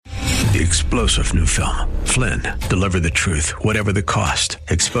The explosive new film, Flynn, deliver the truth, whatever the cost,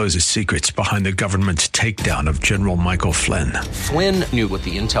 exposes secrets behind the government's takedown of General Michael Flynn. Flynn knew what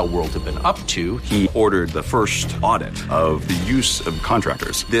the intel world had been up to. He ordered the first audit of the use of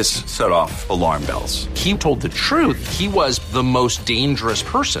contractors. This set off alarm bells. He told the truth. He was the most dangerous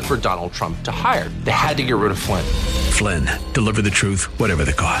person for Donald Trump to hire. They had to get rid of Flynn. Flynn, deliver the truth, whatever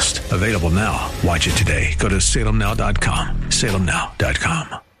the cost. Available now. Watch it today. Go to salemnow.com.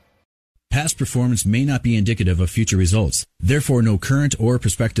 salemnow.com. Past performance may not be indicative of future results. Therefore, no current or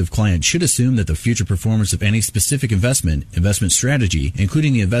prospective client should assume that the future performance of any specific investment strategy,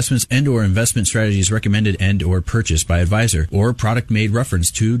 including the investments and or investment strategies recommended and or purchased by advisor, or product made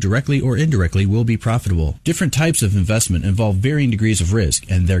reference to directly or indirectly will be profitable. Different types of investment involve varying degrees of risk,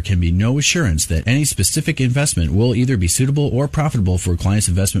 and there can be no assurance that any specific investment will either be suitable or profitable for a client's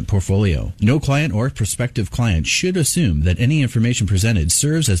investment portfolio. No client or prospective client should assume that any information presented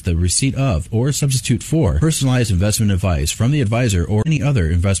serves as the receipt of or substitute for personalized investment advice from the advisor or any other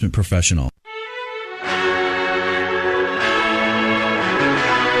investment professional.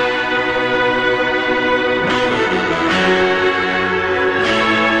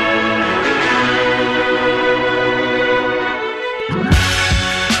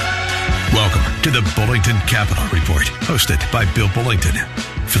 Welcome to the Bullington Capital Report, hosted by Bill Bullington.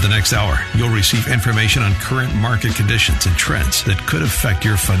 For the next hour, you'll receive information on current market conditions and trends that could affect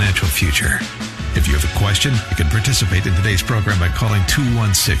your financial future. If you have a question, you can participate in today's program by calling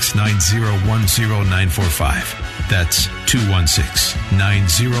 216-901-0945. That's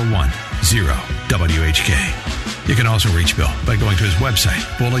 216-901-0WHK. You can also reach Bill by going to his website,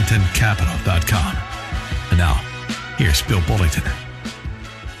 bullingtoncapital.com. And now, here's Bill Bullington.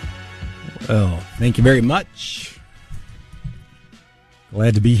 Well, thank you very much.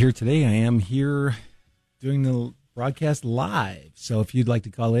 Glad to be here today. I am here doing the broadcast live. So if you'd like to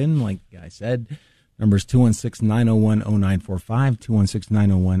call in, like I said, number is 216-901-0945,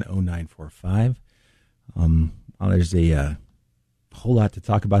 216-901-0945. Well, there's a whole lot to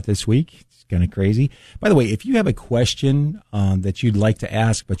talk about this week. It's kind of crazy. By the way, if you have a question that you'd like to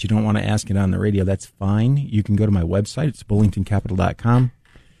ask, but you don't want to ask it on the radio, that's fine. You can go to my website. It's bullingtoncapital.com,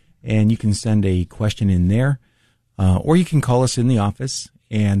 and you can send a question in there. Or you can call us in the office,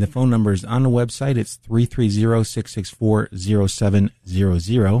 and the phone number is on the website. It's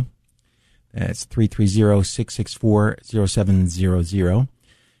 330-664-0700. That's 330-664-0700.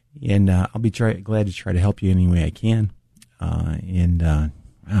 And I'll be glad to try to help you any way I can.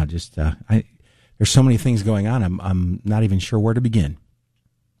 There's so many things going on. I'm not even sure where to begin.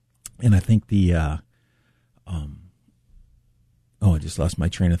 And I think I just lost my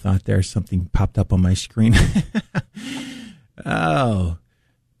train of thought there. Something popped up on my screen. Oh,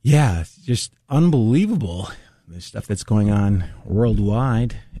 yeah, it's just unbelievable, the stuff that's going on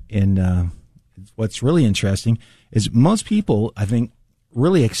worldwide. And what's really interesting is most people, I think,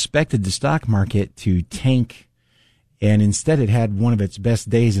 really expected the stock market to tank, and instead it had one of its best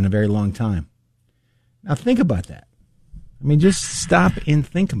days in a very long time. Now think about that. I mean, just stop and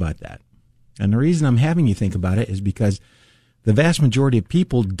think about that. And the reason I'm having you think about it is because the vast majority of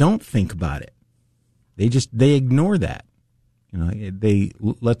people don't think about it. They ignore that. You know, they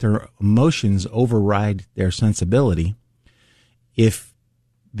let their emotions override their sensibility. If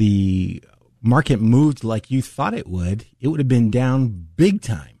the market moved like you thought it would have been down big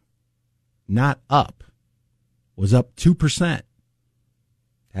time, not up. Was up 2%.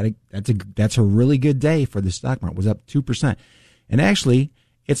 That's a really good day for the stock market. Was up 2%. And actually,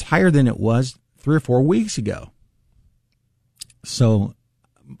 it's higher than it was 3 or 4 weeks ago. So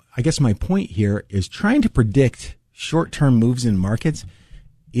I guess my point here is trying to predict short-term moves in markets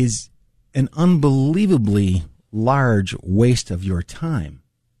is an unbelievably large waste of your time.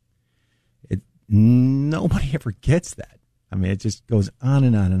 Nobody ever gets that. I mean, it just goes on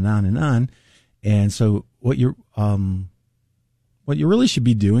and on and on and on. And so what you really should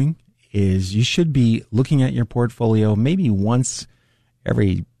be doing is you should be looking at your portfolio maybe once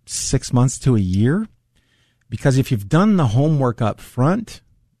every 6 months to a year. Because if you've done the homework up front,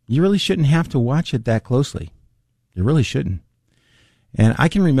 you really shouldn't have to watch it that closely. You really shouldn't. And I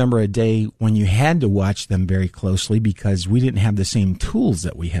can remember a day when you had to watch them very closely because we didn't have the same tools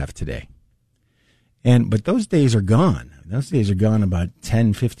that we have today. But those days are gone. Those days are gone about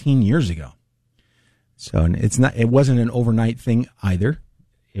 10, 15 years ago. So it wasn't an overnight thing either.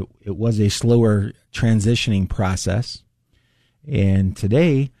 It was a slower transitioning process. And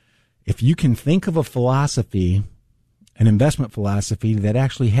today, if you can think of a philosophy, an investment philosophy that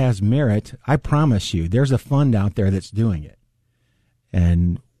actually has merit, I promise you, there's a fund out there that's doing it.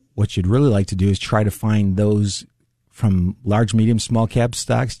 And what you'd really like to do is try to find those from large, medium, small cap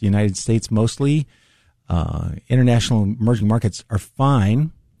stocks, the United States mostly. International emerging markets are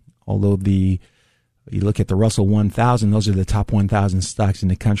fine, although you look at the Russell 1000, those are the top 1,000 stocks in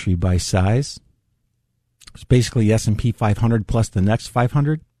the country by size. It's basically S&P 500 plus the next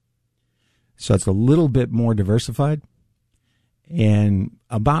 500. So it's a little bit more diversified. And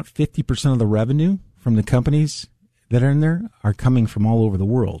about 50% of the revenue from the companies that are in there are coming from all over the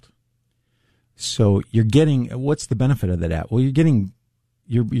world. So you're getting, what's the benefit of that? Well, you're going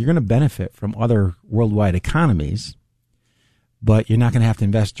to benefit from other worldwide economies, but you're not going to have to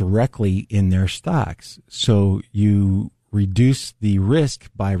invest directly in their stocks. So you reduce the risk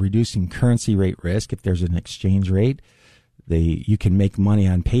by reducing currency rate risk. If there's an exchange rate, you can make money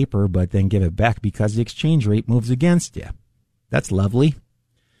on paper, but then give it back because the exchange rate moves against you. That's lovely.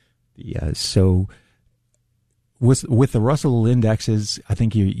 So with the Russell indexes, I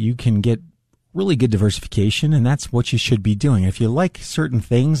think you can get really good diversification, and that's what you should be doing. If you like certain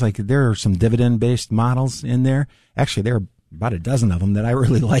things, like there are some dividend-based models in there. Actually, there are about a dozen of them that I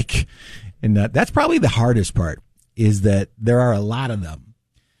really like. And that's probably the hardest part, is that there are a lot of them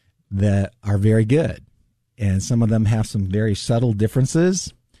that are very good. And some of them have some very subtle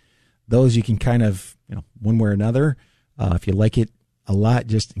differences. Those you can kind of, one way or another. If you like it a lot,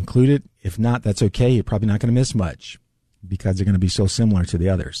 just include it. If not, that's okay. You're probably not going to miss much because they're going to be so similar to the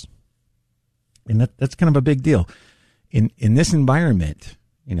others. And that's kind of a big deal. In this environment,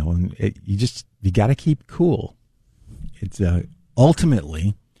 you got to keep cool. It's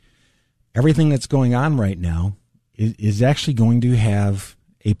ultimately everything that's going on right now is actually going to have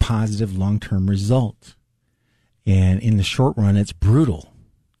a positive long-term result. And in the short run, it's brutal.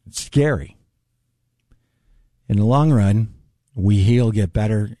 It's scary. In the long run, we heal, get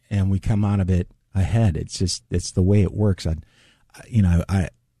better, and we come out of it ahead. It's the way it works.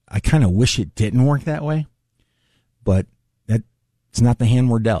 I kind of wish it didn't work that way, but it's not the hand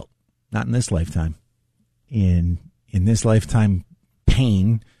we're dealt. Not in this lifetime. In this lifetime,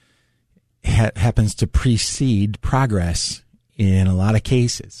 pain happens to precede progress in a lot of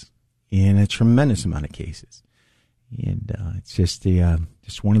cases, in a tremendous amount of cases. And it's just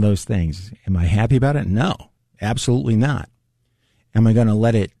one of those things. Am I happy about it? No, absolutely not. Am I going to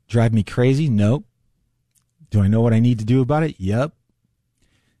let it drive me crazy? Nope. Do I know what I need to do about it? Yep.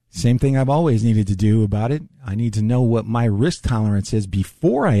 Same thing I've always needed to do about it. I need to know what my risk tolerance is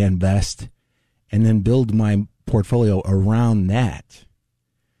before I invest, and then build my portfolio around that.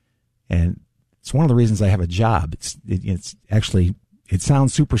 And it's one of the reasons I have a job. It's actually, it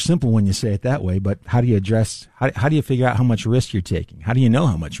sounds super simple when you say it that way, but how do you figure out how much risk you're taking? How do you know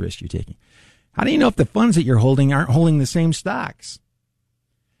how much risk you're taking? How do you know if the funds that you're holding aren't holding the same stocks?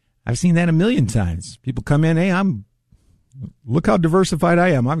 I've seen that a million times. People come in, hey, look how diversified I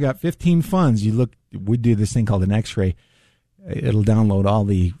am. I've got 15 funds. We do this thing called an X-ray. It'll download all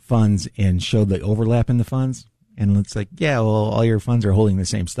the funds and show the overlap in the funds. And it's like, yeah, well, all your funds are holding the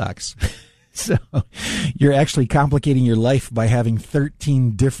same stocks. So you're actually complicating your life by having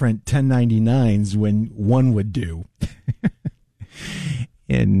 13 different 1099s when one would do.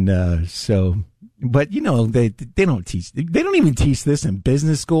 And but they don't even teach this in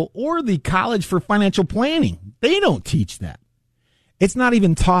business school or the College for Financial Planning. They don't teach that. It's not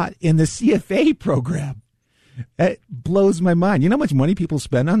even taught in the CFA program. It blows my mind. You know how much money people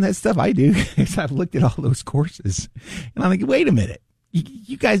spend on that stuff? I do. I've looked at all those courses, and I'm like, wait a minute.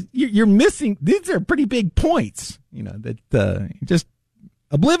 You guys, you're missing. These are pretty big points, that just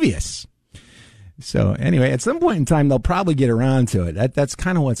oblivious. So anyway, at some point in time, they'll probably get around to it. That's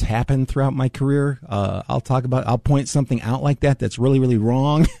kind of what's happened throughout my career. I'll point something out like that's really, really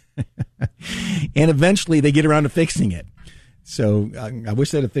wrong. And eventually they get around to fixing it. So I wish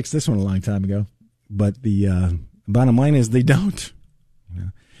they'd have fixed this one a long time ago, but the bottom line is they don't.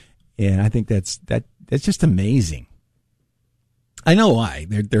 And I think that's just amazing. I know why.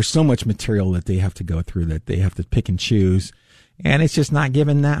 There's so much material that they have to go through, that they have to pick and choose. And it's just not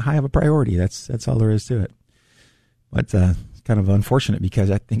given that high of a priority. That's all there is to it. But it's kind of unfortunate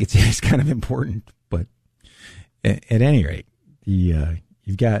because I think it's kind of important. But at any rate,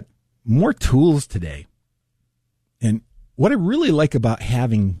 you've got more tools today. And what I really like about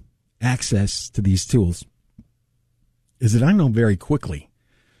having access to these tools is that I know very quickly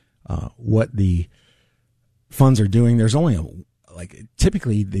what the funds are doing. There's only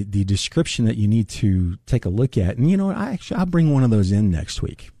typically the description that you need to take a look at. And I'll bring one of those in next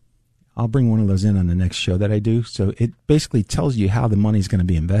week. I'll bring one of those in on the next show that I do. So it basically tells you how the money's going to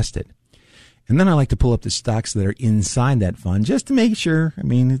be invested. And then I like to pull up the stocks that are inside that fund just to make sure. I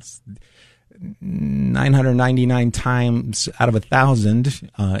mean, 999 times out of 1,000,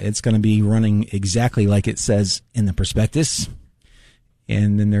 it's going to be running exactly like it says in the prospectus.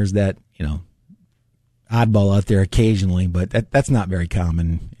 And then there's that, oddball out there occasionally, but that's not very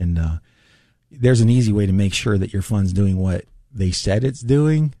common. And there's an easy way to make sure that your fund's doing what they said it's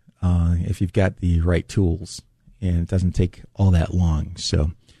doing if you've got the right tools. And it doesn't take all that long.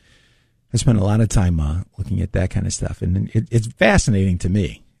 So I spent a lot of time looking at that kind of stuff. And it's fascinating to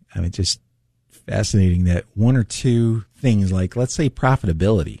me. I mean, just fascinating that one or two things like, let's say,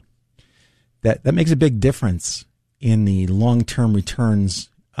 profitability, that makes a big difference in the long-term returns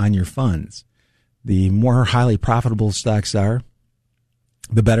on your funds. The more highly profitable stocks are,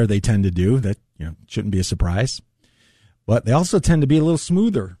 the better they tend to do. That shouldn't be a surprise. But they also tend to be a little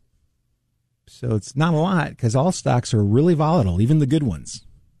smoother. So it's not a lot because all stocks are really volatile, even the good ones.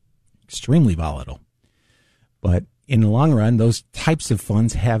 Extremely volatile. But in the long run, those types of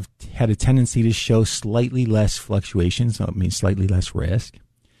funds have had a tendency to show slightly less fluctuation, so it means slightly less risk,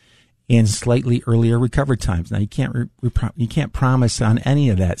 and slightly earlier recovery times. Now, you can't promise on any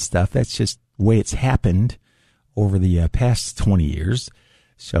of that stuff. That's just the way it's happened over the past 20 years.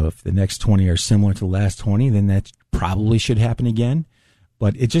 So if the next 20 are similar to the last 20, then that probably should happen again.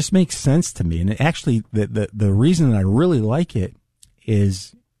 But it just makes sense to me. And actually, the reason that I really like it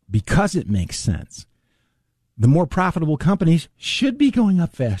is because it makes sense. The more profitable companies should be going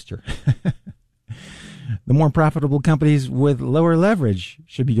up faster. The more profitable companies with lower leverage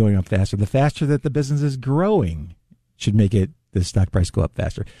should be going up faster. The faster that the business is growing should make the stock price go up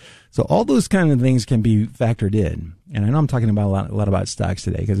faster. So all those kind of things can be factored in. And I know I'm talking about a lot about stocks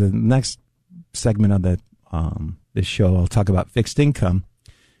today because the next segment of this show, I'll talk about fixed income.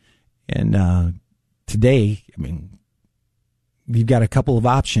 And today, we've got a couple of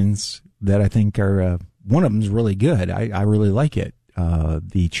options that I think are, one of them is really good. I really like it.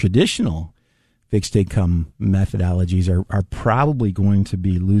 The traditional fixed income methodologies are probably going to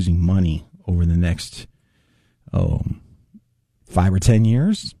be losing money over the next 5 or 10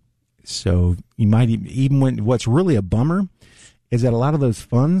 years. So you might what's really a bummer is that a lot of those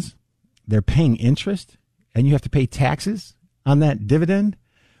funds, they're paying interest and you have to pay taxes on that dividend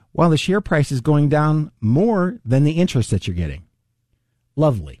while the share price is going down more than the interest that you're getting.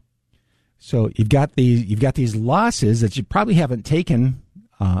 Lovely. So you've got these losses that you probably haven't taken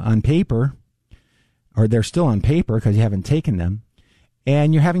on paper, or they're still on paper because you haven't taken them,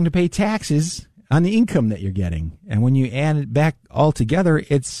 and you're having to pay taxes on the income that you're getting. And when you add it back all together,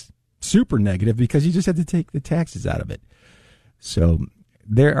 it's super negative because you just have to take the taxes out of it. So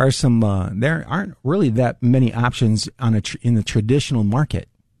there aren't really that many options in the traditional market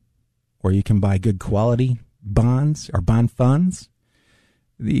where you can buy good quality bonds or bond funds.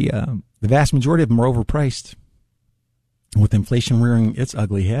 The vast majority of them are overpriced. With inflation rearing its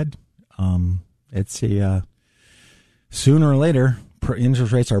ugly head, it's sooner or later,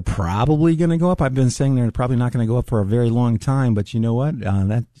 interest rates are probably going to go up. I've been saying they're probably not going to go up for a very long time, but you know what?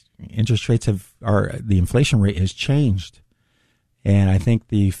 That interest rates the inflation rate has changed. And I think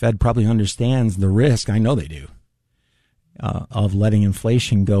the Fed probably understands the risk. I know they do, of letting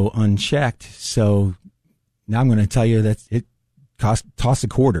inflation go unchecked. So now I'm going to tell you that it toss a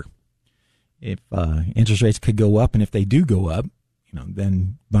quarter. If interest rates could go up, and if they do go up,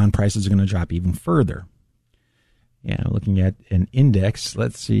 then bond prices are going to drop even further. Yeah, looking at an index,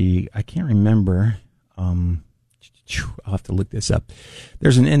 let's see, I can't remember. I'll have to look this up.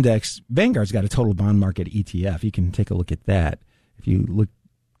 There's an index. Vanguard's got a total bond market ETF. You can take a look at that. If you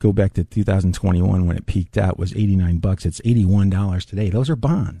go back to 2021 when it peaked out, it was $89. It's $81 today. Those are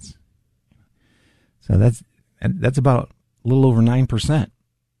bonds. So that's about a little over 9%.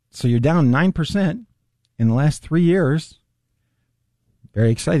 So you're down 9% in the last 3 years. Very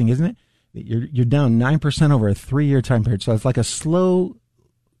exciting, isn't it? You're down 9% over a 3-year time period. So it's like a slow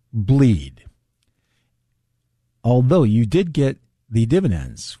bleed. Although you did get the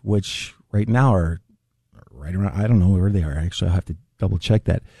dividends, which right now are right around, I don't know where they are. Actually, I'll have to double check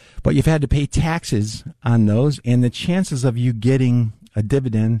that. But you've had to pay taxes on those, and the chances of you getting a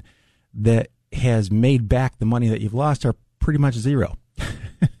dividend that has made back the money that you've lost are pretty much zero.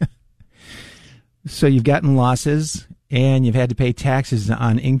 So you've gotten losses and you've had to pay taxes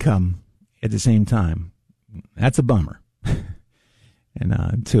on income at the same time. That's a bummer.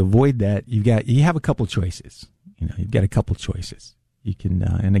 And to avoid that, you have a couple choices. You've got a couple choices. You can,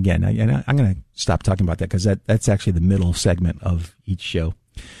 and again, I'm going to stop talking about that because that's actually the middle segment of each show.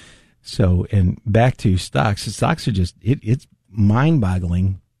 So, and back to stocks. Stocks are just, it's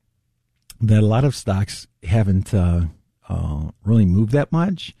mind-boggling that a lot of stocks haven't really moved that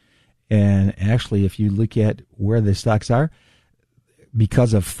much. And actually, if you look at where the stocks are,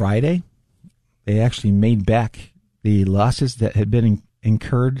 because of Friday, they actually made back the losses that had been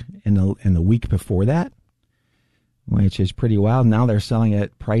incurred in the week before that, which is pretty wild. Now they're selling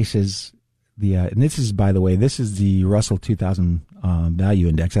at prices. And this is, by the way, this is the Russell 2000 value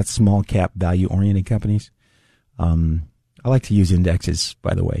index. That's small cap value oriented companies. I like to use indexes,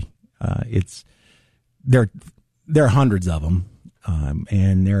 by the way. There are hundreds of them,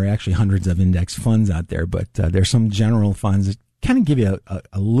 and there are actually hundreds of index funds out there. But there's some general funds that kind of give you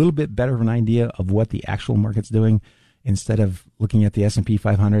a little bit better of an idea of what the actual market's doing instead of looking at the S&P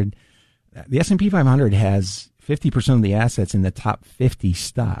 500. The S&P 500 has 50% of the assets in the top 50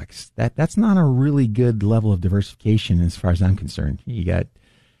 stocks. That's not a really good level of diversification as far as I'm concerned. You got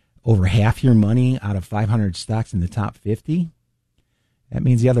over half your money out of 500 stocks in the top 50. That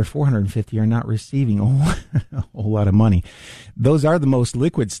means the other 450 are not receiving a whole lot of money. Those are the most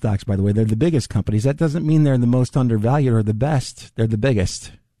liquid stocks, by the way. They're the biggest companies. That doesn't mean they're the most undervalued or the best. They're the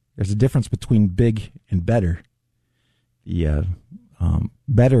biggest. There's a difference between big and better. The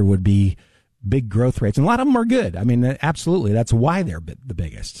better would be big growth rates, and a lot of them are good. I mean, absolutely. That's why they're the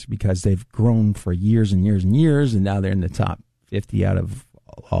biggest, because they've grown for years and years and years, and now they're in the top 50 out of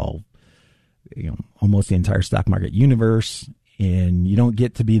all, almost the entire stock market universe. And you don't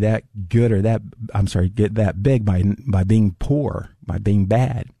get to be that good or get that big by being poor, by being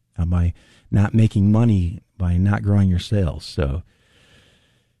bad, by not making money, by not growing your sales. So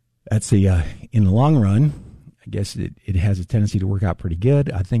that's in the long run, I guess it has a tendency to work out pretty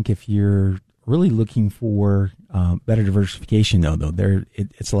good. I think if you're really looking for better diversification, though,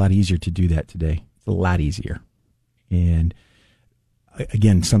 it's a lot easier to do that today. It's a lot easier. And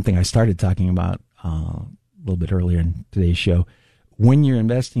again, something I started talking about a little bit earlier in today's show. When you're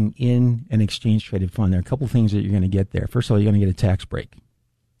investing in an exchange-traded fund, there are a couple things that you're going to get there. First of all, you're going to get a tax break.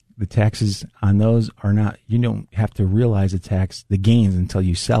 The taxes on those are not, you don't have to realize the gains until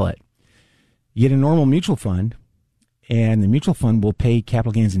you sell it. You get a normal mutual fund, and the mutual fund will pay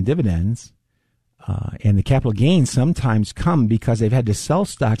capital gains and dividends. And the capital gains sometimes come because they've had to sell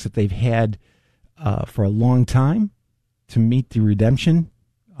stocks that they've had for a long time to meet the redemption.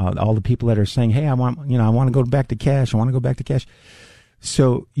 All the people that are saying, "Hey, I want to go back to cash. I want to go back to cash."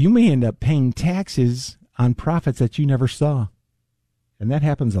 So you may end up paying taxes on profits that you never saw, and that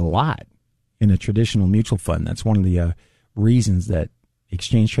happens a lot in a traditional mutual fund. That's one of the reasons that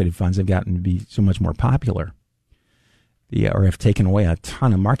exchange-traded funds have gotten to be so much more popular, or have taken away a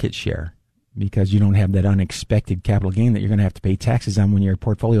ton of market share, because you don't have that unexpected capital gain that you're going to have to pay taxes on when your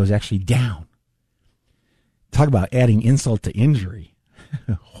portfolio is actually down. Talk about adding insult to injury.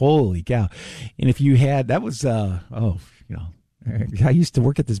 Holy cow. And if you had, that was, I used to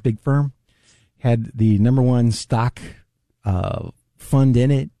work at this big firm, had the number one stock fund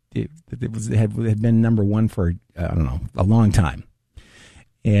in it. It had been number one for, a long time.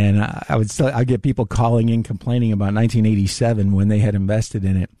 And I'd get people calling in complaining about 1987 when they had invested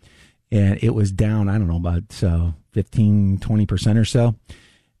in it. And it was down, about 15, 20% or so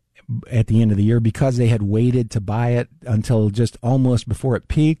at the end of the year, because they had waited to buy it until just almost before it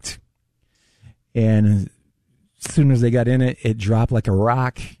peaked. And as soon as they got in it, it dropped like a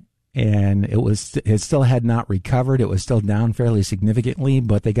rock, and it still had not recovered. It was still down fairly significantly,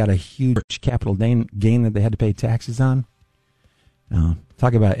 but they got a huge capital gain that they had to pay taxes on.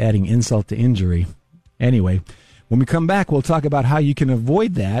 Talk about adding insult to injury. Anyway, when we come back, we'll talk about how you can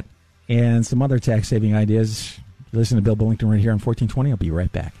avoid that and some other tax-saving ideas. Listen to Bill Bullington right here on 1420. I'll be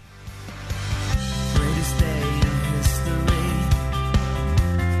right back. Greatest day in history.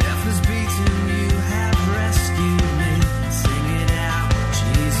 Death is beaten, you have rescued me. Sing it out,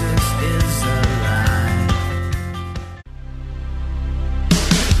 Jesus is alive.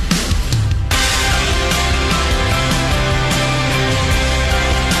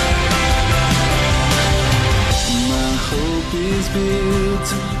 My hope is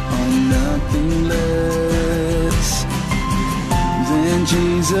built on nothing less than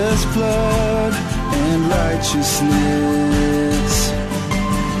Jesus' blood and righteousness.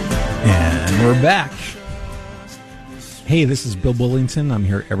 And we're back. Hey, this is Bill Bullington. I'm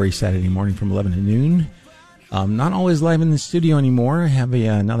here every Saturday morning from 11 to noon. Not always live in the studio anymore. I have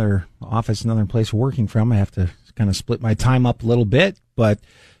another office, another place working from. I have to kind of split my time up a little bit, but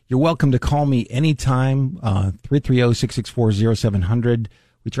you're welcome to call me anytime, 330-664-0700.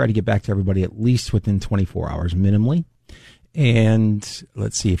 We try to get back to everybody at least within 24 hours minimally. And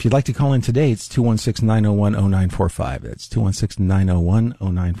let's see, if you'd like to call in today, it's 216-901-0945. That's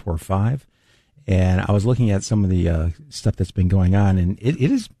 216-901-0945. And I was looking at some of the stuff that's been going on, and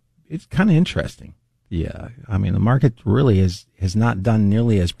it's kind of interesting. Yeah, I mean, the market really has not done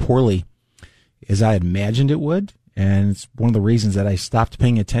nearly as poorly as I had imagined it would. And it's one of the reasons that I stopped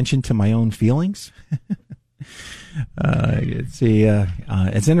paying attention to my own feelings. It's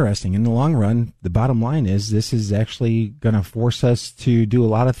interesting. In the long run, the bottom line is this is actually going to force us to do a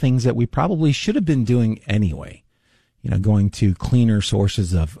lot of things that we probably should have been doing anyway. Going to cleaner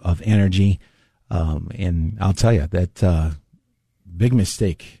sources of energy. And I'll tell you that big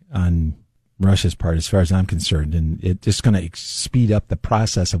mistake on Russia's part as far as I'm concerned. And it's just going to speed up the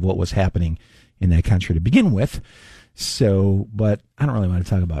process of what was happening in that country to begin with. So, but I don't really want to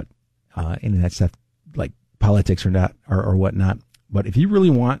talk about any of that stuff like politics or not or whatnot. But if you really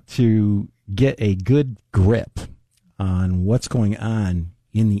want to get a good grip on what's going on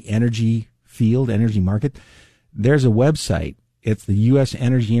in the energy field, energy market, there's a website. It's the U.S.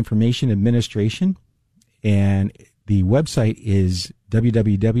 Energy Information Administration, and the website is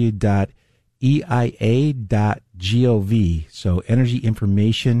www.eia.gov. So Energy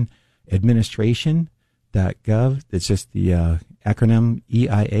Information Administration.gov. It's just the acronym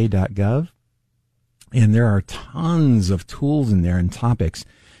EIA.gov. And there are tons of tools in there and topics.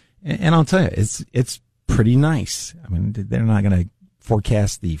 And I'll tell you, it's pretty nice. I mean, they're not going to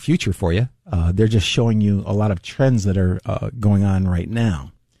forecast the future for you. They're just showing you a lot of trends that are going on right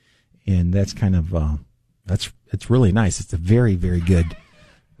now. And that's kind of, it's really nice. It's a very, very good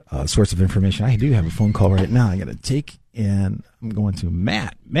source of information. I do have a phone call right now I got to take, and I'm going to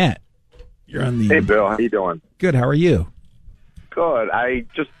Matt. Matt, you're on the... Hey, Bill. How you doing? Good. How are you? Good. I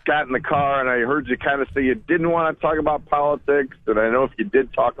just got in the car, and I heard you kind of say you didn't want to talk about politics, and I know if you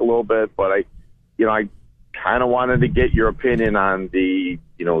did talk a little bit, but I kind of wanted to get your opinion on the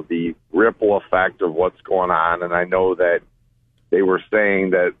ripple effect of what's going on. And I know that they were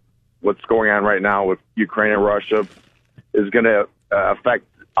saying that what's going on right now with Ukraine and Russia is going to affect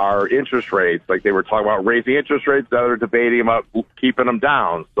our interest rates. Like they were talking about raising interest rates, now they're debating about keeping them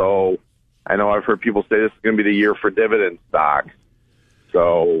down. So I know I've heard people say this is going to be the year for dividend stocks.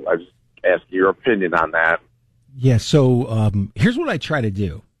 So I just asked your opinion on that. Yeah, so here's what I try to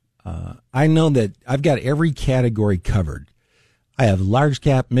do. I know that I've got every category covered. I have large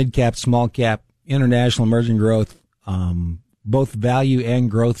cap, mid cap, small cap, international, emerging growth, both value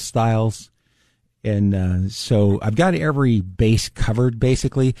and growth styles. And so I've got every base covered,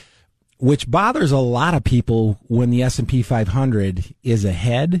 basically, which bothers a lot of people when the S&P 500 is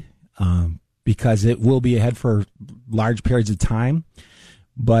ahead, because it will be ahead for large periods of time.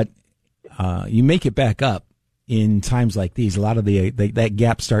 But you make it back up in times like these. A lot of that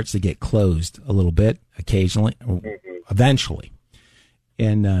gap starts to get closed a little bit occasionally, eventually.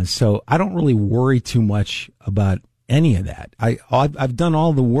 And so I don't really worry too much about any of that. I've done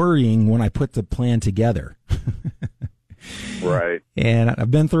all the worrying when I put the plan together. Right. And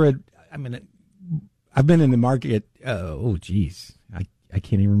I've been through it. I mean, I've been in the market. I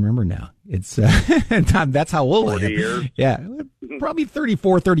can't even remember now. It's that's how old I am. 40 years. Yeah, probably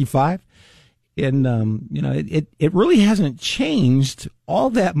 34, 35. And it really hasn't changed all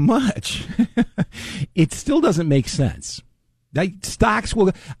that much. It still doesn't make sense. Stocks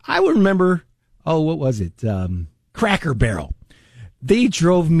will. I would remember. Oh, what was it? Cracker Barrel. They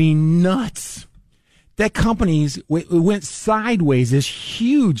drove me nuts. That company's went sideways. This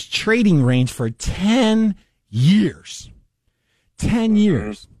huge trading range for 10 years. 10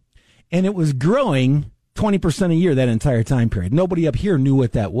 years. And it was growing 20% a year that entire time period. Nobody up here knew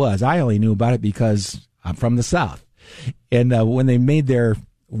what that was. I only knew about it because I'm from the South. And when they made their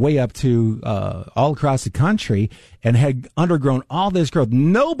way up to all across the country and had undergrown all this growth,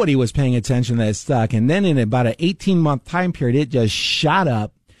 nobody was paying attention to that stock. And then in about an 18-month time period, it just shot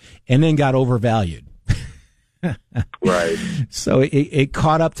up and then got overvalued. Right. So it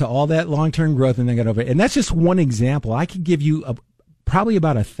caught up to all that long-term growth and then got over. And that's just one example. I could give you probably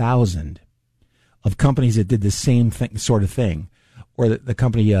about 1,000 of companies that did the same sort of thing, or the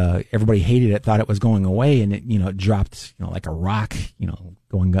company everybody hated it, thought it was going away, and it dropped like a rock,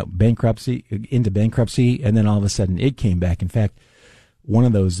 going up into bankruptcy, and then all of a sudden it came back. In fact, one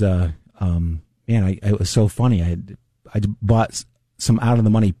of those it was so funny. I bought some out of the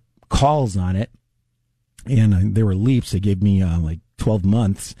money calls on it, and there were leaps that gave me like 12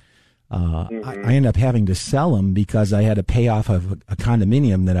 months. I ended up having to sell them because I had to pay off of a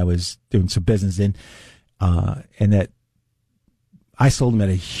condominium that I was doing some business in, and that I sold them at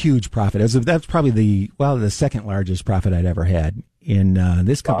a huge profit. That's probably the second largest profit I'd ever had in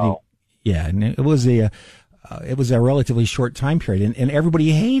this company. Wow. Yeah, and it was a relatively short time period, and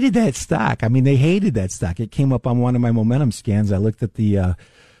everybody hated that stock. I mean, they hated that stock. It came up on one of my momentum scans. I looked at the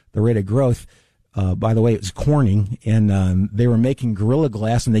rate of growth. By the way, it was Corning, and they were making Gorilla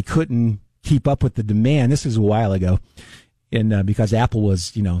Glass, and they couldn't keep up with the demand. This is a while ago, and because Apple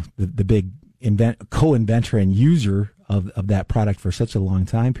was, the big co-inventor and user of that product for such a long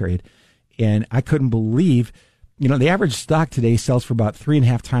time period. And I couldn't believe, the average stock today sells for about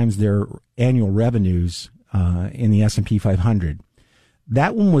 3.5 times their annual revenues in the S&P 500.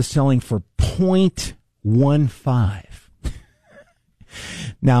 That one was selling for 0.15.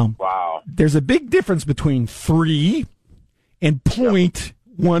 Now, wow. There's a big difference between 3 and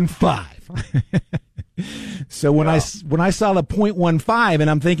 0.15. So when I saw the 0.15, and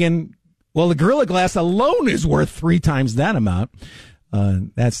I'm thinking, well, the Gorilla Glass alone is worth 3 times that amount.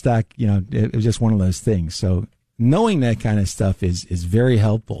 That stock, it was just one of those things. So knowing that kind of stuff is very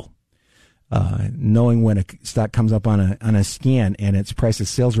helpful. Knowing when a stock comes up on a scan and its price to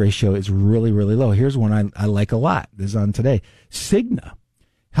sales ratio is really, really low. Here's one I like a lot. This is on today. Cigna,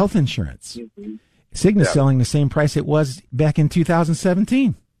 health insurance. Mm-hmm. Cigna's selling the same price it was back in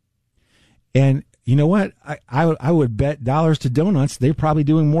 2017. And you know what? I would bet dollars to donuts they're probably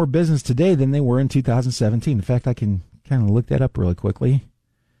doing more business today than they were in 2017. In fact, I can kind of look that up really quickly.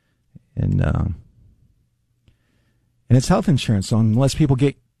 And it's health insurance, so unless people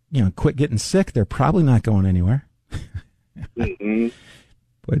quit getting sick, they're probably not going anywhere. Mm-hmm.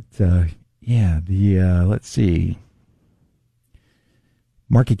 But let's see.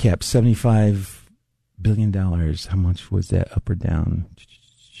 Market cap $75 billion. How much was that, up or down?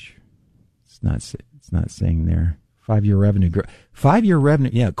 It's not saying there. 5-year revenue growth. 5-year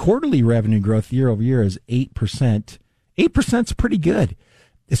revenue, quarterly revenue growth year over year is 8%. 8%'s pretty good,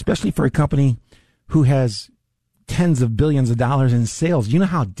 especially for a company who has tens of billions of dollars in sales. You know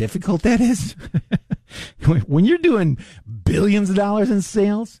how difficult that is? When you're doing billions of dollars in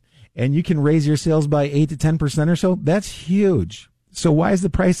sales and you can raise your sales by 8 to 10% or so, that's huge. So why is the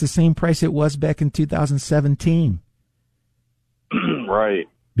price the same price it was back in 2017? Right.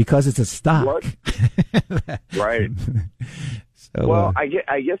 Because it's a stock. What? Right. So, well,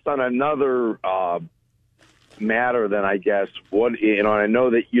 I guess on another matter, then I guess I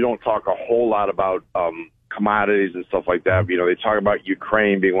know that you don't talk a whole lot about commodities and stuff like that. But, they talk about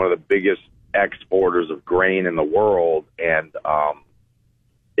Ukraine being one of the biggest exporters of grain in the world, and how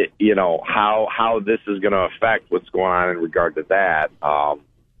this is going to affect what's going on in regard to that.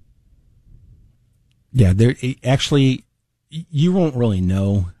 There actually, you won't really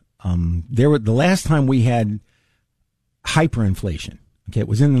know. The last time we had hyperinflation, it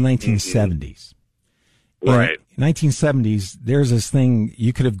was in the 1970s. Right. In 1970s, there's this thing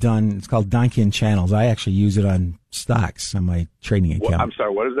you could have done. It's called Donchian channels. I actually use it on stocks on my trading account. I'm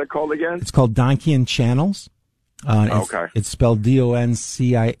sorry, what is that called again? It's called Donchian channels. Okay. It's spelled Donchian.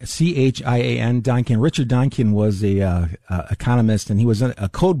 Donchian. Richard Donchian was a economist, and he was a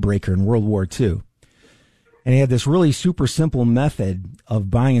code breaker in World War II. And he had this really super simple method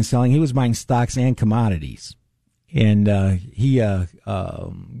of buying and selling. He was buying stocks and commodities. And so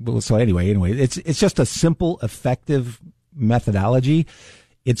anyway, it's just a simple, effective methodology.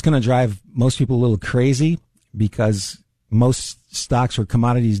 It's going to drive most people a little crazy because most stocks or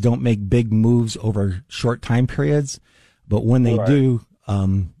commodities don't make big moves over short time periods. But when they do,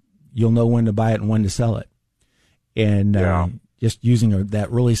 you'll know when to buy it and when to sell it. And just using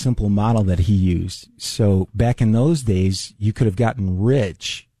that really simple model that he used. So back in those days, you could have gotten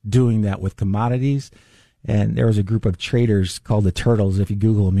rich doing that with commodities. And there was a group of traders called the Turtles. If you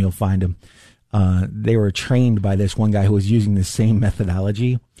Google them, you'll find them. They were trained by this one guy who was using the same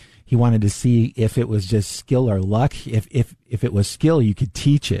methodology. He wanted to see if it was just skill or luck. If it was skill, you could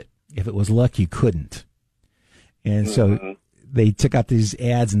teach it. If it was luck, you couldn't. And so they took out these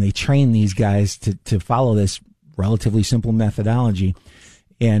ads and they trained these guys to follow this relatively simple methodology.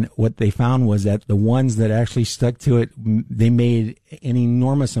 And what they found was that the ones that actually stuck to it, they made an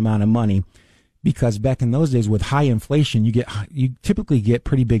enormous amount of money. Because back in those days with high inflation, you typically get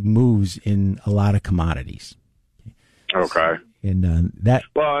pretty big moves in a lot of commodities. Okay. And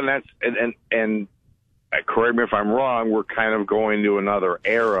and correct me if I'm wrong, we're kind of going to another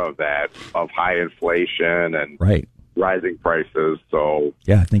era of that, of high inflation and rising prices. So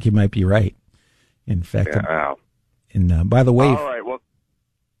yeah, I think you might be right. In fact, and by the way, all right, well,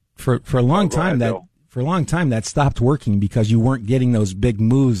 for a long time that stopped working because you weren't getting those big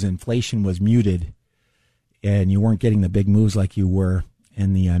moves. Inflation was muted, and you weren't getting the big moves like you were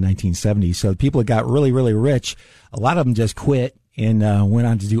in the 1970s. So people that got really, really rich, a lot of them just quit and went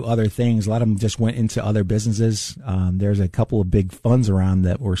on to do other things. A lot of them just went into other businesses. There's a couple of big funds around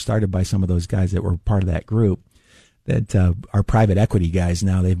that were started by some of those guys that were part of that group that are private equity guys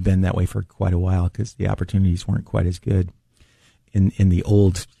now. They've been that way for quite a while because the opportunities weren't quite as good in the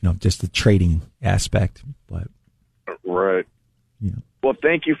old, just the trading aspect. But right. Well,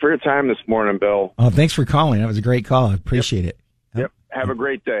 thank you for your time this morning, Bill. Oh, thanks for calling. That was a great call. I appreciate it. Yep. Have a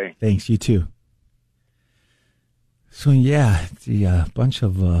great day. Thanks. You too. So, yeah, it's a bunch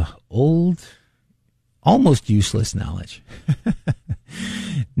of old, almost useless knowledge.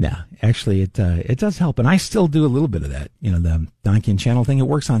 No, actually, it does help. And I still do a little bit of that. You know, the Donkey and Channel thing, it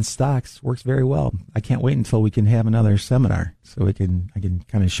works on stocks, works very well. I can't wait until we can have another seminar so I can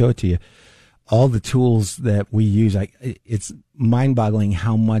kind of show it to you. All the tools that we use, it's mind-boggling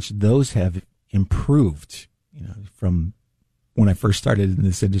how much those have improved, you know, from when I first started in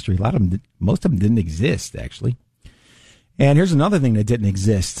this industry. Most of them didn't exist, actually. And here's another thing that didn't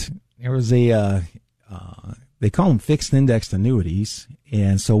exist. There was they call them fixed indexed annuities.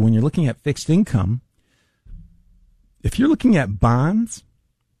 And so when you're looking at fixed income, if you're looking at bonds,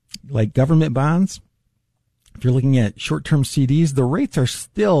 like government bonds, if you're looking at short-term CDs, the rates are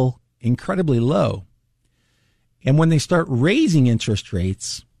still incredibly low. And when they start raising interest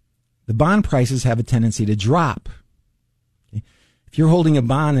rates, the bond prices have a tendency to drop. Okay? If you're holding a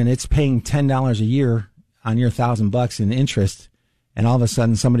bond and it's paying $10 a year on your $1,000 in interest, and all of a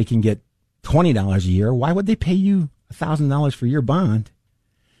sudden somebody can get $20 a year, why would they pay you $1,000 for your bond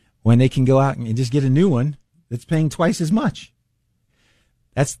when they can go out and just get a new one that's paying twice as much?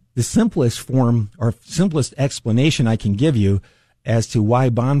 That's the simplest form or simplest explanation I can give you as to why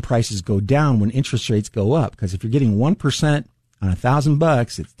bond prices go down when interest rates go up. Because if you're getting 1% on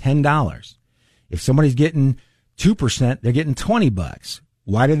 $1,000, it's $10. If somebody's getting 2%, they're getting $20.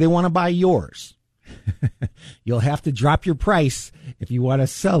 Why do they want to buy yours? You'll have to drop your price if you want to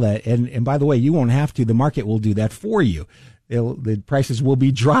sell that. And by the way, you won't have to. The market will do that for you. The prices will be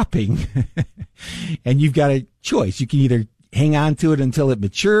dropping. And you've got a choice. You can either hang on to it until it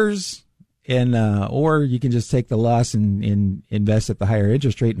matures, and or you can just take the loss and invest at the higher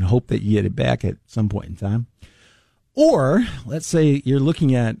interest rate and hope that you get it back at some point in time. Or let's say you're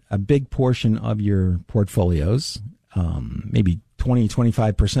looking at a big portion of your portfolios, maybe 20,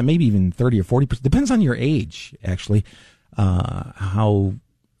 25%, maybe even 30 or 40%. Depends on your age, actually.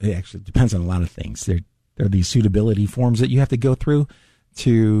 It actually depends on a lot of things. There are these suitability forms that you have to go through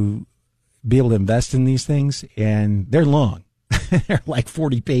to be able to invest in these things, and they're long. They're like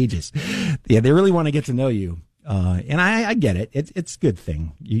 40 pages. Yeah, they really want to get to know you. And I get it. It's a good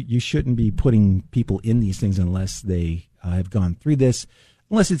thing. You shouldn't be putting people in these things unless they have gone through this,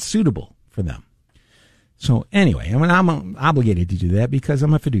 unless it's suitable for them. So anyway, I'm obligated to do that because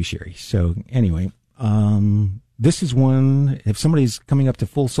I'm a fiduciary. So anyway, this is one, if somebody's coming up to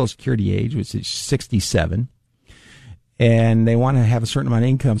full Social Security age, which is 67, and they want to have a certain amount of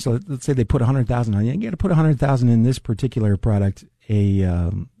income. So let's say they put $100,000 on you. You got to put $100,000 in this particular product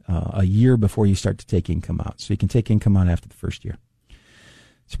a year before you start to take income out. So you can take income out after the first year.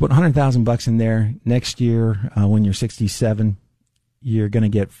 So put $100,000 in there. Next year, when you're 67, you're going to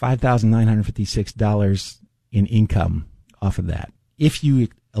get $5,956 in income off of that if you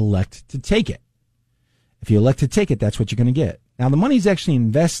elect to take it. If you elect to take it, that's what you're going to get. Now, the money's actually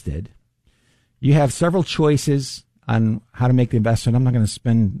invested. You have several choices on how to make the investment. I'm not going to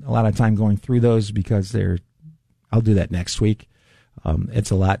spend a lot of time going through those because I'll do that next week. It's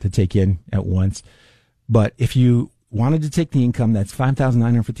a lot to take in at once. But if you wanted to take the income, that's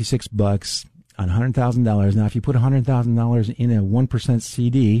 $5,956 on $100,000. Now, if you put $100,000 in a 1%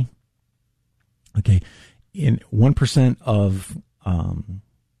 CD, okay, in 1% of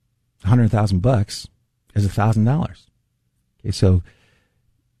 $100,000 is $1,000. Okay, so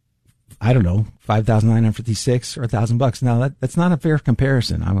I don't know, $5,956 or $1,000. Now that's not a fair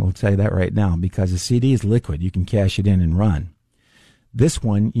comparison. I will tell you that right now, because the CD is liquid. You can cash it in and run. This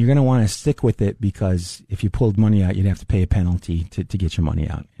one, you're going to want to stick with it because if you pulled money out, you'd have to pay a penalty to get your money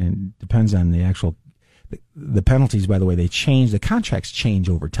out. And it depends on the penalties, by the way, they change. The contracts change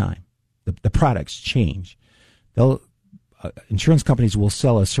over time. The products change. Insurance companies will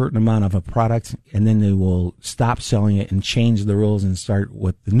sell a certain amount of a product, and then they will stop selling it and change the rules and start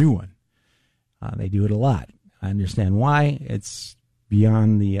with the new one. They do it a lot. I understand why. It's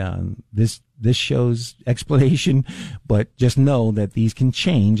beyond the this show's explanation, but just know that these can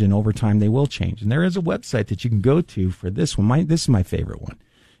change, and over time they will change. And there is a website that you can go to for this one. This is my favorite one,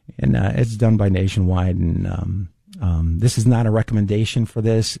 and it's done by Nationwide. And this is not a recommendation for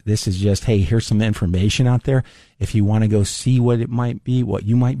this. This is just, hey, here's some information out there. If you want to go see what it might be, what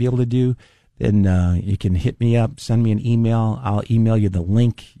you might be able to do, then you can hit me up, send me an email. I'll email you the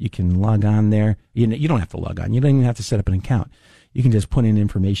link. You can log on there. You don't have to log on. You don't even have to set up an account. You can just put in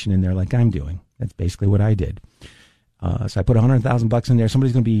information in there like I'm doing. That's basically what I did. So I put $100,000 in there.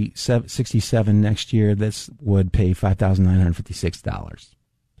 Somebody's going to be 67 next year. This would pay $5,956.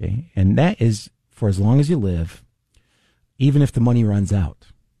 Okay, and that is for as long as you live, even if the money runs out.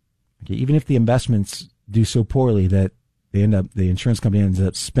 Okay, even if the investments do so poorly that the insurance company ends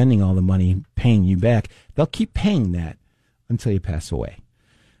up spending all the money paying you back, they'll keep paying that until you pass away.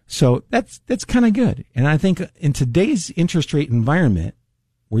 So that's kind of good. And I think in today's interest rate environment,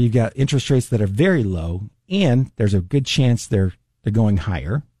 where you've got interest rates that are very low and there's a good chance they're going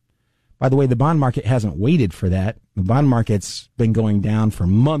higher. By the way, the bond market hasn't waited for that. The bond market's been going down for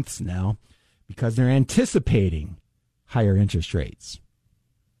months now because they're anticipating higher interest rates.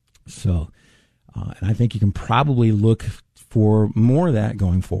 So, and I think you can probably look for more of that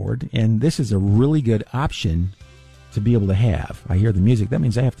going forward. And this is a really good option to be able to have. I hear the music. That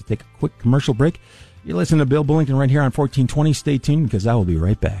means I have to take a quick commercial break. You're listening to Bill Bullington right here on 1420. Stay tuned because I will be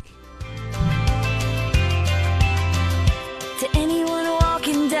right back. To anyone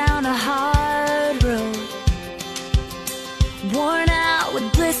walking down a hard road, worn out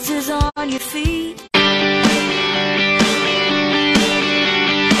with blisters on your feet,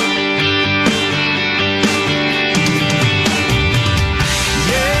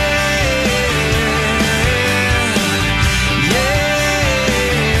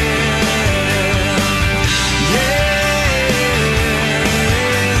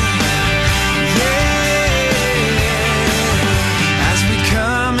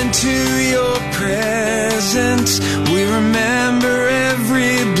 we remember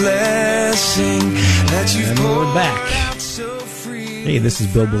every blessing that you've poured back. Hey, this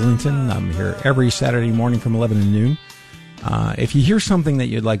is Bill Bullington. I'm here every Saturday morning from 11 to noon. If you hear something that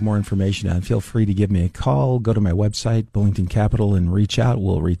you'd like more information on, feel free to give me a call. Go to my website, Bullington Capital, and reach out.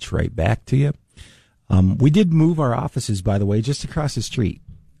 We'll reach right back to you. We did move our offices, by the way, just across the street.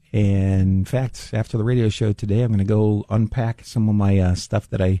 And in fact, after the radio show today, I'm going to go unpack some of my stuff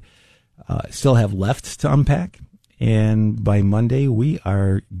that I still have left to unpack. And by Monday, we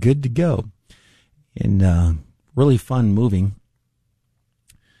are good to go. And really fun moving.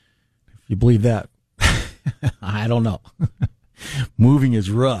 If you believe that, I don't know. Moving is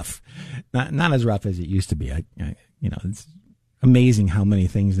rough. Not as rough as it used to be. It's amazing how many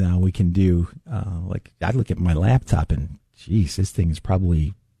things now we can do. Like I look at my laptop and, geez, this thing is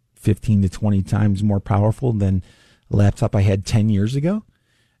probably 15 to 20 times more powerful than a laptop I had 10 years ago.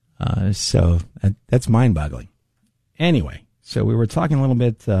 So that's mind-boggling. Anyway, so we were talking a little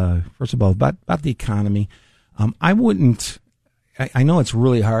bit, first of all, about the economy. I know it's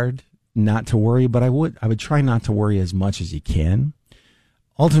really hard not to worry, but I would try not to worry as much as you can.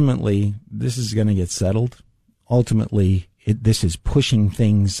 Ultimately, this is going to get settled. Ultimately, this is pushing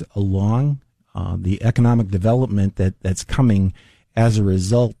things along. The economic development that's coming as a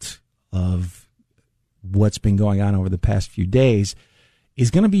result of what's been going on over the past few days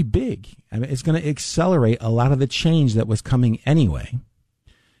is going to be big. I mean, it's going to accelerate a lot of the change that was coming anyway,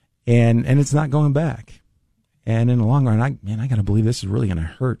 and it's not going back. And in the long run, I got to believe this is really going to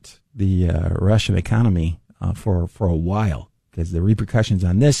hurt the Russian economy for a while, because the repercussions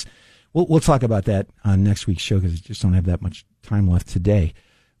on this. We'll talk about that on next week's show because I just don't have that much time left today.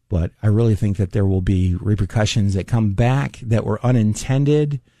 But I really think that there will be repercussions that come back that were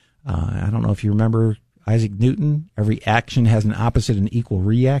unintended. I don't know if you remember Isaac Newton. Every action has an opposite and equal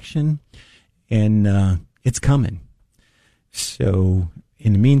reaction, and it's coming. So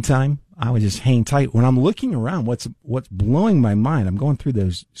in the meantime, I would just hang tight. When I'm looking around, what's blowing my mind, I'm going through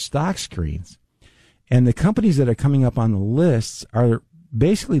those stock screens, and the companies that are coming up on the lists are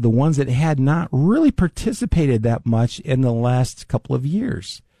basically the ones that had not really participated that much in the last couple of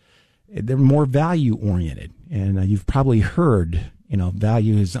years. They're more value oriented, and you've probably heard,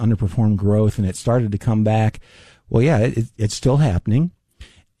 value has underperformed growth, and it started to come back. Well, yeah, it's still happening,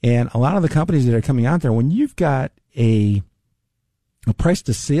 and a lot of the companies that are coming out there, when you've got a price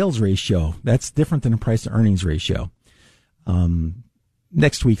to sales ratio, that's different than a price to earnings ratio.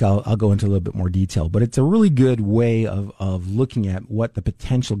 Next week, I'll go into a little bit more detail, but it's a really good way of looking at what the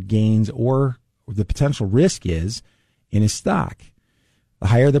potential gains or the potential risk is in a stock. The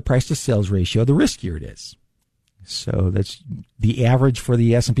higher the price to sales ratio, the riskier it is. So that's the average for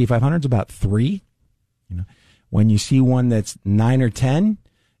the S&P 500 is about 3. When you see one that's 9 or 10,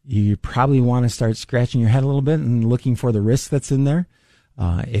 you probably want to start scratching your head a little bit and looking for the risk that's in there.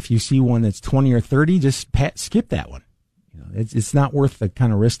 If you see one that's 20 or 30, just skip that one. It's not worth the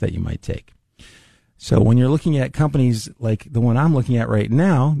kind of risk that you might take. So when you're looking at companies like the one I'm looking at right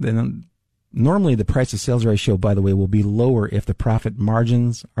now, then normally the price to sales ratio, by the way, will be lower if the profit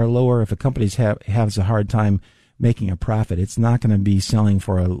margins are lower. If a company has a hard time making a profit, it's not going to be selling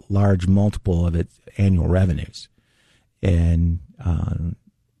for a large multiple of its annual revenues. And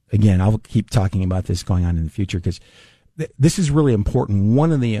again, I'll keep talking about this going on in the future because this is really important.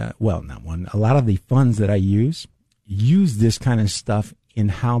 One of the, a lot of the funds that I use this kind of stuff in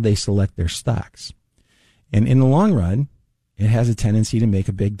how they select their stocks. And in the long run, it has a tendency to make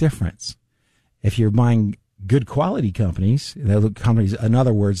a big difference. If you're buying good quality companies, in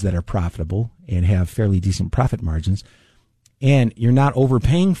other words, that are profitable and have fairly decent profit margins, and you're not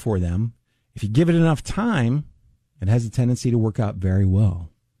overpaying for them, if you give it enough time, it has a tendency to work out very well.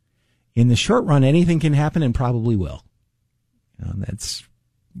 In the short run, anything can happen and probably will. That's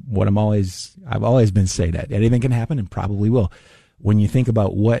what I've always been saying, that anything can happen and probably will. When you think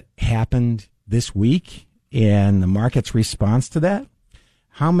about what happened this week and the market's response to that,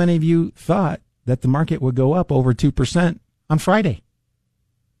 how many of you thought that the market would go up over 2% on Friday,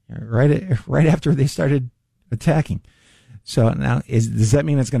 right after they started attacking? So now, does that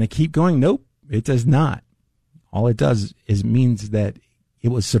mean it's going to keep going? Nope, it does not. All it does is means that it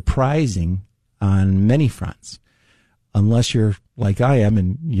was surprising on many fronts. Unless you're like I am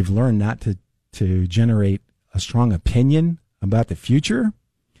and you've learned not to generate a strong opinion about the future,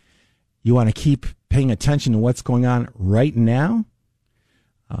 you want to keep paying attention to what's going on right now.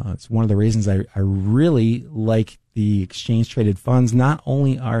 It's one of the reasons I really like the exchange-traded funds. Not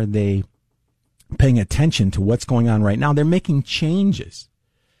only are they paying attention to what's going on right now, they're making changes.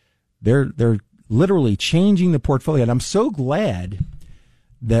 They're literally changing the portfolio. And I'm so glad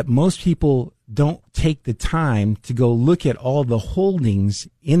that most people don't take the time to go look at all the holdings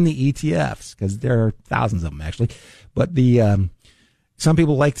in the ETFs, because there are thousands of them actually. But some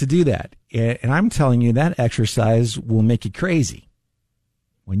people like to do that. And I'm telling you, that exercise will make you crazy.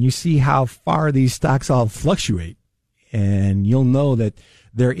 When you see how far these stocks all fluctuate, and you'll know that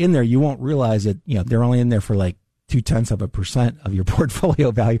they're in there, you won't realize that, they're only in there for like 0.2% of your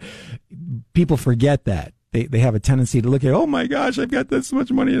portfolio value. People forget that. They have a tendency to look at, oh my gosh, I've got this much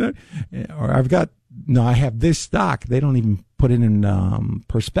money in it, or I have this stock. They don't even put it in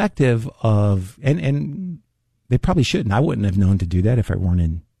perspective of, and they probably shouldn't. I wouldn't have known to do that if I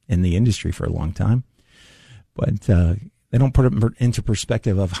weren't in the industry for a long time. But they don't put it into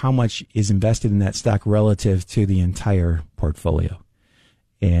perspective of how much is invested in that stock relative to the entire portfolio.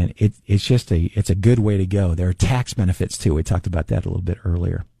 And it's a good way to go. There are tax benefits too. We talked about that a little bit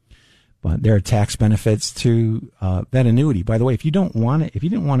earlier. But there are tax benefits to that annuity. By the way, if you didn't want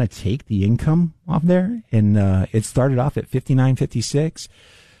to take the income off there, and it started off at $59.56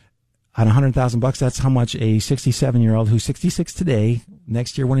 on $100,000, that's how much a 67-year-old who's 66 today,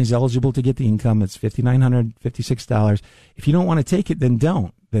 next year when he's eligible to get the income, it's $5,956. If you don't want to take it, then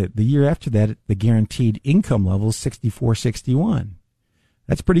don't. The year after that, the guaranteed income level is $64.61.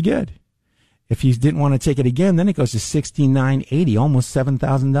 That's pretty good. If you didn't want to take it again, then it goes to $69.80, almost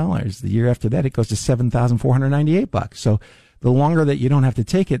 $7,000. The year after that, it goes to $7,498. So the longer that you don't have to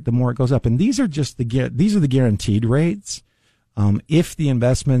take it, the more it goes up. And these are the guaranteed rates. If the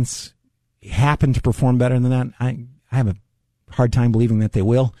investments happen to perform better than that, I have a hard time believing that they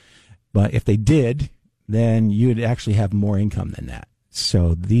will. But if they did, then you'd actually have more income than that.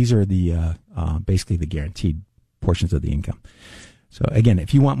 So these are the basically the guaranteed portions of the income. So again,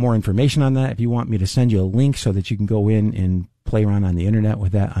 if you want more information on that, if you want me to send you a link so that you can go in and play around on the internet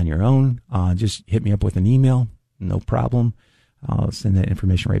with that on your own, just hit me up with an email. No problem. I'll send that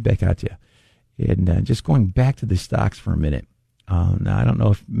information right back out to you. And just going back to the stocks for a minute. Now, I don't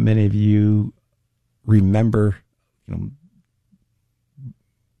know if many of you remember,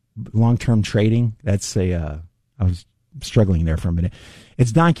 long-term trading. That's I was struggling there for a minute.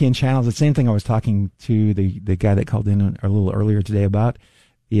 It's Donkey and Channels. The same thing I was talking to the guy that called in a little earlier today about.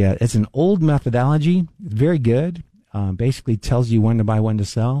 Yeah, it's an old methodology. It's very good. Basically tells you when to buy, when to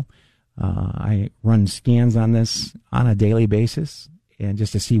sell. I run scans on this on a daily basis, and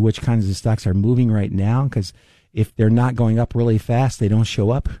just to see which kinds of stocks are moving right now, because if they're not going up really fast, they don't show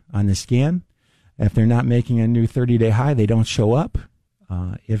up on the scan. If they're not making a new 30-day high, they don't show up.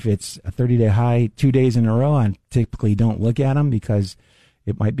 If it's a 30-day high 2 days in a row, I typically don't look at them because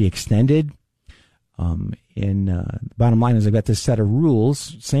it might be extended. The bottom line is I've got this set of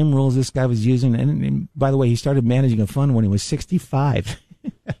rules, same rules this guy was using. And by the way, he started managing a fund when he was 65.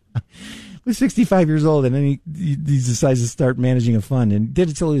 He was 65 years old, and then he decides to start managing a fund, and did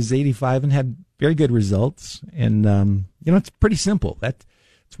it till he was 85 and had very good results. And, it's pretty simple.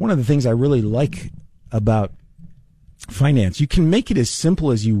 It's one of the things I really like about finance. You can make it as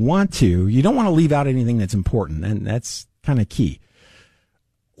simple as you want to. You don't want to leave out anything that's important, and that's kind of key.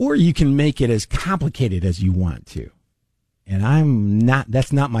 Or you can make it as complicated as you want to. And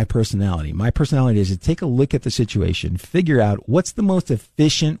that's not my personality. My personality is to take a look at the situation, figure out what's the most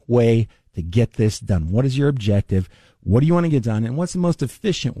efficient way to get this done. What is your objective? What do you want to get done? And what's the most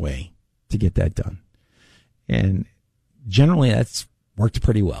efficient way to get that done? And generally that's worked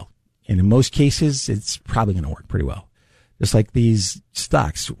pretty well. And in most cases, it's probably going to work pretty well. Just like these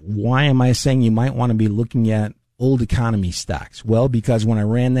stocks. Why am I saying you might want to be looking at old economy stocks? Well, because when I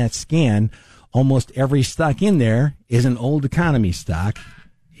ran that scan, almost every stock in there is an old economy stock.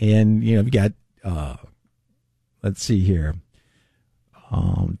 And, you know, we got, let's see here.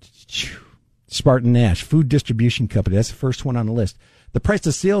 Spartan Nash, food distribution company. That's the first one on the list. The price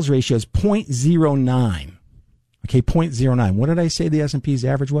to sales ratio is 0.09. Okay, 0.09. What did I say the S&P's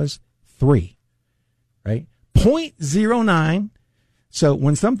average was? 3. Right? 0.09. So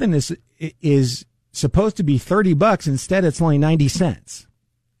when something is supposed to be $30, instead it's only 90 cents.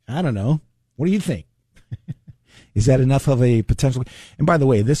 I don't know. What do you think? Is that enough of a potential? And by the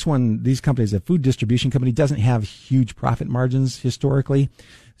way, these companies, a food distribution company, doesn't have huge profit margins historically.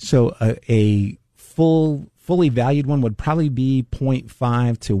 So a fully valued one would probably be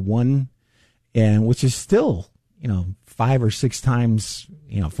 0.5 to 1, and which is still, 5 or 6 times,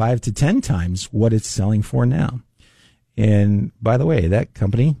 5 to 10 times what it's selling for now. And by the way, that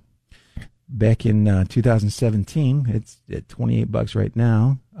company back in 2017, it's at $28 right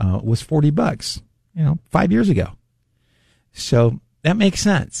now, was $40, 5 years ago. So that makes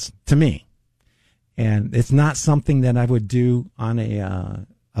sense to me. And it's not something that I would do on a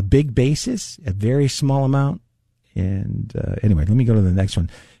big basis, a very small amount. And anyway, let me go to the next one.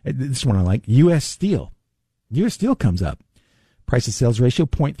 This one I like. U.S. Steel. U.S. Steel comes up. Price to sales ratio,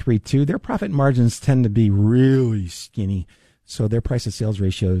 0.32. Their profit margins tend to be really skinny. So their price to sales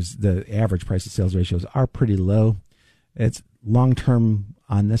ratios, the average price to sales ratios are pretty low. It's long term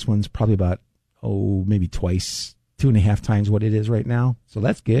on this one's probably about, maybe twice, 2.5 times what it is right now. So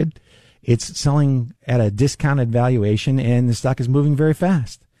that's good. It's selling at a discounted valuation, and the stock is moving very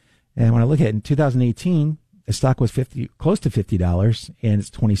fast. And when I look at it in 2018, the stock was close to $50, and it's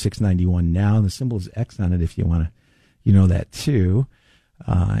 $26.91 now. The symbol is X on it if you want to, know that too.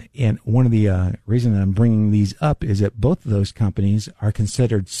 And one of the reasons I'm bringing these up is that both of those companies are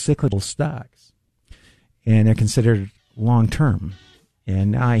considered cyclical stocks, and they're considered long term. And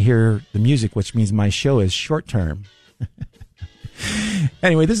now I hear the music, which means my show is short term.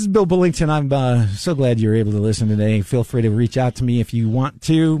 Anyway, this is Bill Bullington. I'm so glad you're able to listen today. Feel free to reach out to me if you want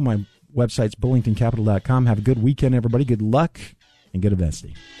to. My website's bullingtoncapital.com. Have a good weekend, everybody. Good luck and good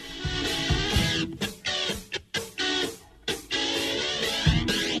investing.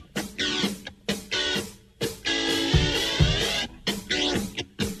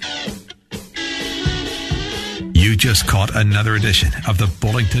 You just caught another edition of the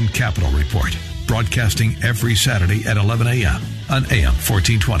Bullington Capital Report, broadcasting every Saturday at 11 a.m. on AM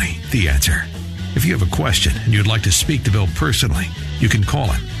 1420, The Answer. If you have a question and you'd like to speak to Bill personally, you can call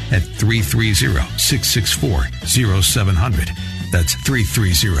him at 330-664-0700. That's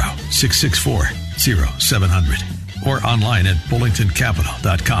 330-664-0700. Or online at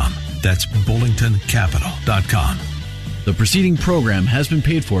bullingtoncapital.com. That's bullingtoncapital.com. The preceding program has been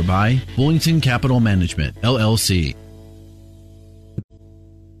paid for by Bullington Capital Management, LLC.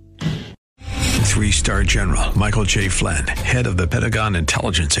 3-star General Michael J. Flynn, head of the Pentagon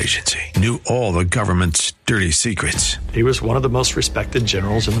Intelligence Agency, knew all the government's dirty secrets. He was one of the most respected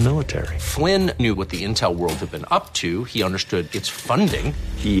generals in the military. Flynn knew what the intel world had been up to. He understood its funding.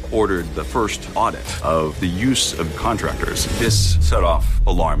 He ordered the first audit of the use of contractors. This set off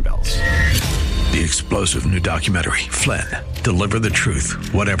alarm bells. The explosive new documentary, Flynn, Deliver the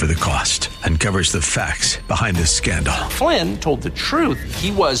Truth, Whatever the Cost, uncovers the facts behind this scandal. Flynn told the truth.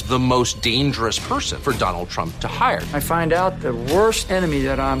 He was the most dangerous person for Donald Trump to hire. I find out the worst enemy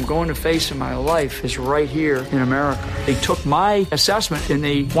that I'm going to face in my life is right here in America. They took my assessment and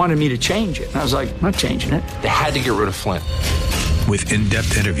they wanted me to change it. And I was like, I'm not changing it. They had to get rid of Flynn. With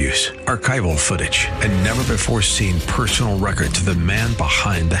in-depth interviews, archival footage, and never-before-seen personal records of the man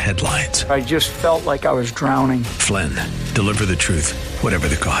behind the headlines. I just felt like I was drowning. Flynn, Deliver the Truth, Whatever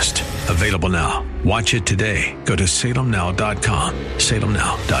the Cost. Available now. Watch it today. Go to salemnow.com.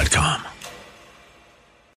 salemnow.com.